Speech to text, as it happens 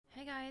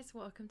guys,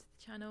 welcome to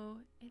the channel.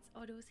 It's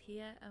Oddles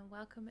here and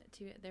welcome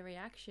to the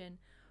reaction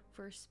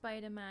for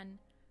Spider-Man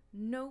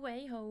No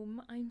Way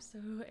Home. I'm so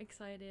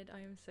excited. I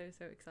am so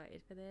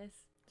excited for this.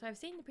 So I've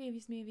seen the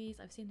previous movies,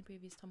 I've seen the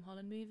previous Tom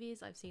Holland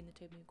movies, I've seen the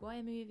Tobey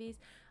Maguire movies.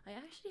 I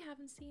actually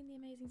haven't seen The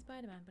Amazing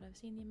Spider-Man, but I've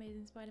seen The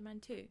Amazing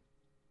Spider-Man 2.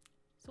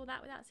 Saw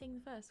that without seeing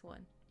the first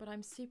one. But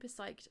I'm super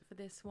psyched for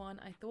this one.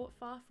 I thought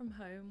Far From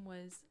Home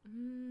was,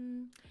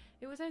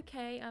 it was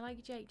okay. I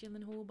like Jake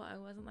Gyllenhaal, but I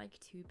wasn't like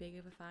too big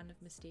of a fan of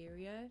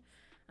Mysterio.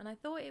 And I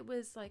thought it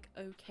was like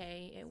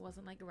okay. It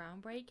wasn't like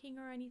groundbreaking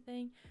or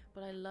anything,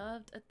 but I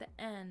loved at the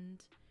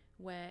end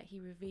where he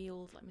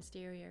revealed, like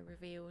Mysterio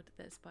revealed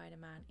that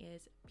Spider-Man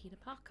is Peter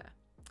Parker.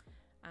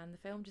 And the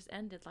film just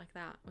ended like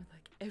that, with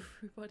like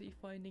everybody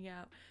finding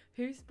out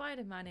who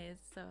Spider-Man is.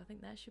 So I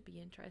think that should be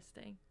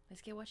interesting.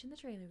 Let's get watching the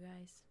trailer,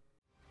 guys.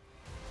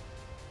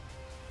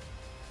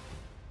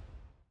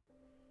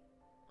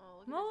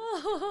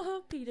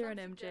 Oh, Peter and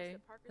MJ.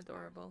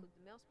 Adorable. The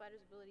male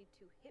spider's ability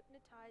to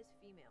hypnotize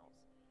females.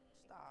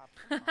 Stop.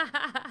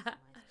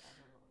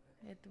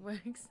 It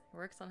works. It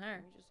works on her.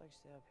 Can we just like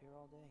stay up here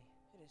all day?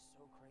 It is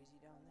so crazy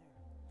down there.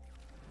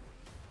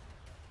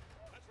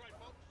 That's right,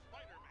 folks.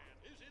 Spider-Man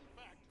is in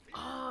fact.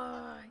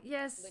 Oh,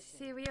 yes. Listen,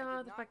 Here we I are.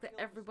 did The not fact that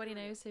kill everybody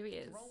Mysterio. knows who he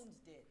is. Drones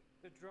did.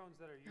 The drones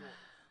that are yours.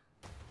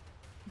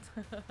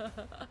 Does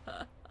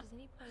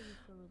any part of you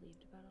feel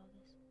relieved about all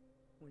this?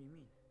 What do you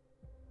mean?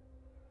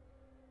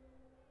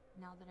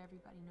 Now that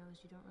everybody knows,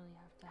 you don't really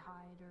have to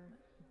hide or...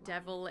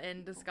 Devil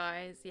in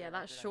disguise. Yeah,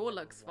 that sure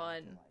looks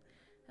fun.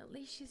 At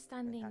least she's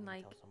standing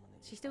like,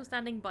 she's still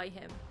standing by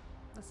him.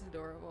 That's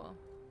adorable.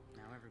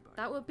 Now everybody.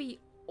 That would be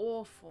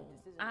awful.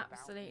 This isn't about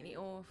Absolutely me.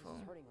 awful.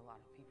 This is hurting a lot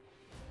of people.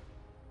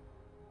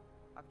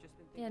 I've just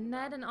been Yeah, thinking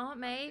Ned about and how Aunt to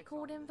May fix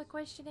called all him for this.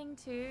 questioning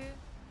too.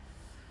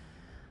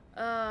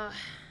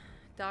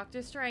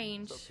 Doctor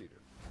Strange. So, Peter,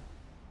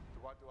 to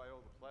what do I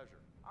owe the pleasure?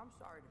 I'm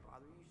sorry to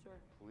bother you, sir.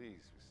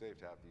 Please, we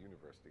saved half the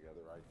universe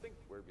together. I think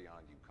we're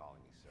beyond you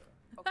calling me sir.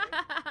 Okay,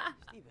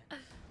 Steven.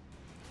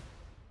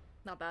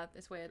 Not bad.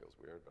 It's weird. Feels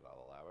weird, but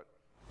I'll allow it.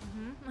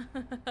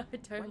 I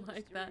don't When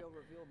like that. Mysterio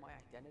revealed my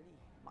identity,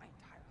 my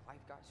entire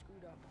life got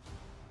screwed up.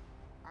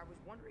 I was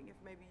wondering if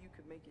maybe you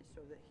could make it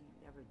so that he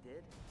never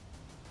did.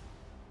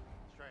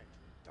 Strange.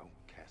 Don't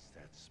cast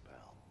that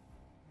spell.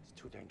 It's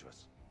too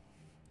dangerous.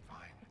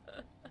 Fine.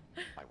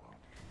 I won't.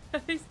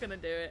 He's gonna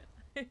do it.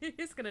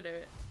 He's gonna do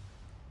it.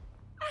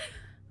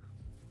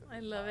 I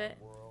love it.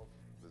 The world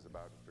is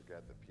about to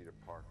forget that Peter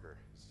Parker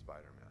is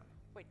Spider-Man.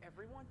 Wait,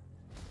 everyone?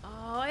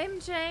 Oh,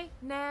 MJ,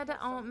 Ned,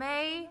 Aunt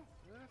May.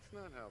 That's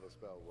not how the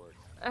spell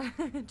works.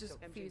 Just So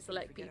a MJ few can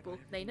select forget people.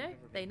 about They know,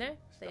 everything they know,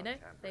 they Stop know,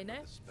 tampering they know.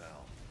 with the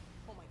spell.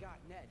 Oh my god,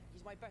 Ned.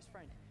 He's my best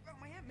friend. Oh,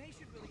 my Aunt May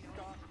should really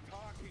stop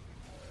talking.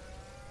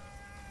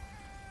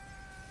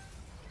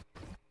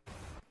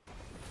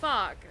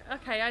 Fuck.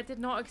 Okay, I did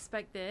not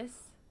expect this.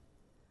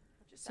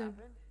 What just So,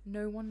 happened?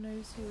 no one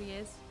knows who he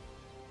is.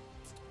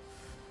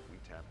 We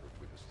tampered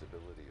with the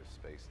stability of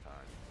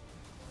space-time.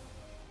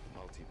 The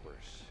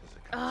multiverse is a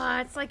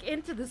Ah, concept. it's like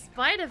Into the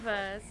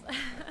Spider-Verse. The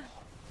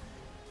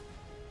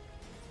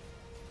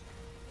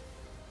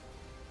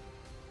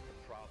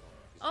problem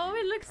is Oh, you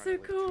it looks so trying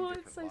to live two cool.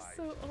 It's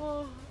different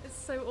lives. it's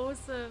so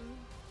awesome.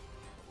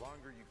 The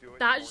longer you do it,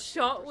 That the more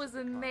shot dangerous was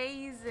it becomes.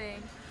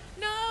 amazing.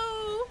 No!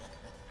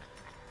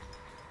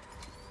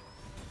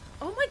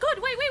 Oh my god,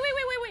 wait.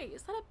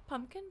 Is that a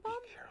pumpkin bomb?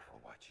 Be careful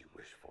what you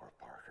wish for,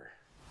 Parker.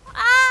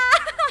 Ah!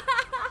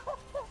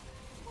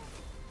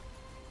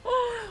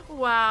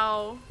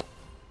 Wow.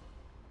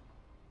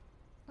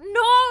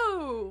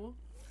 No!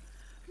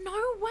 No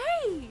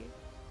way!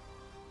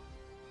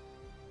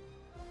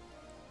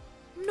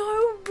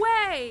 No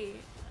way!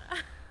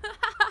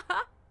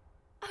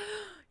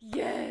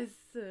 Yes!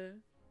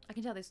 I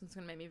can tell this one's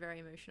gonna make me very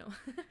emotional.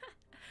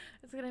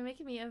 It's gonna make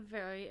me a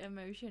very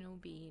emotional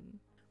being.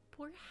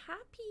 Poor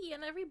Happy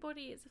and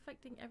everybody, it's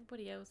affecting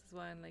everybody else as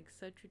well in like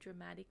such a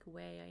dramatic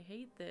way. I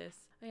hate this.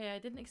 Okay, I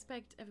didn't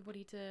expect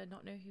everybody to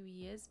not know who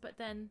he is, but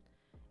then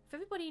if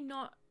everybody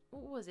not,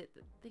 what was it,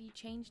 that he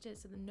changed it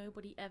so that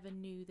nobody ever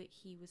knew that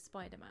he was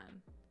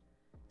Spider-Man.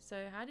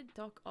 So how did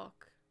Doc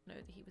Ock know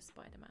that he was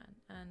Spider-Man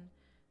and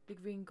the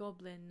Green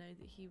Goblin know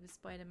that he was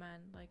Spider-Man?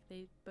 Like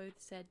they both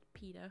said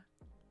Peter.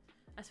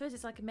 I suppose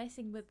it's like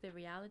messing with the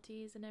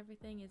realities and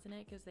everything, isn't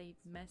it? Because they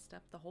messed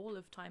up the whole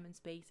of time and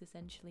space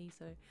essentially,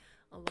 so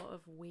a lot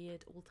of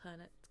weird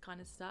alternate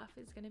kind of stuff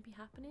is going to be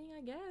happening,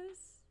 I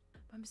guess.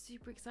 But I'm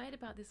super excited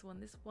about this one.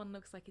 This one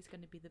looks like it's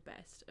going to be the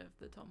best of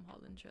the Tom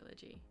Holland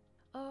trilogy.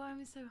 Oh,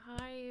 I'm so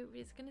hyped.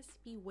 It's going to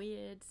be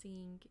weird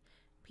seeing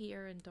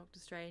Peter and Doctor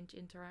Strange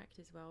interact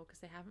as well, because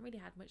they haven't really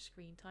had much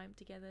screen time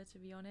together, to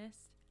be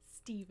honest.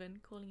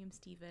 Steven, calling him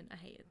Steven, I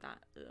hated that.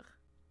 Ugh.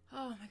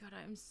 Oh my god,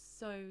 I'm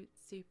so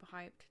super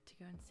hyped to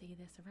go and see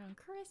this around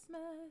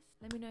Christmas.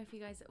 Let me know if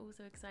you guys are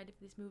also excited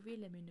for this movie.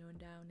 Let me know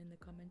down in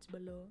the comments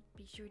below.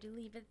 Be sure to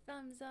leave a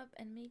thumbs up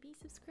and maybe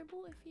subscribe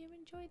if you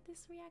enjoyed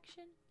this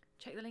reaction.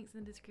 Check the links in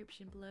the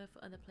description below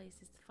for other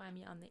places to find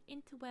me on the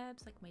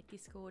interwebs, like my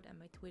Discord and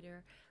my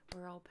Twitter,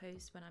 where I'll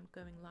post when I'm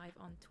going live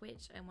on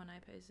Twitch and when I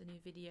post a new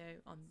video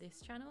on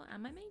this channel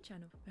and my main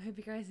channel. I hope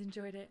you guys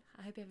enjoyed it.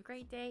 I hope you have a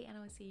great day, and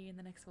I will see you in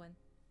the next one.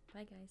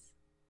 Bye guys.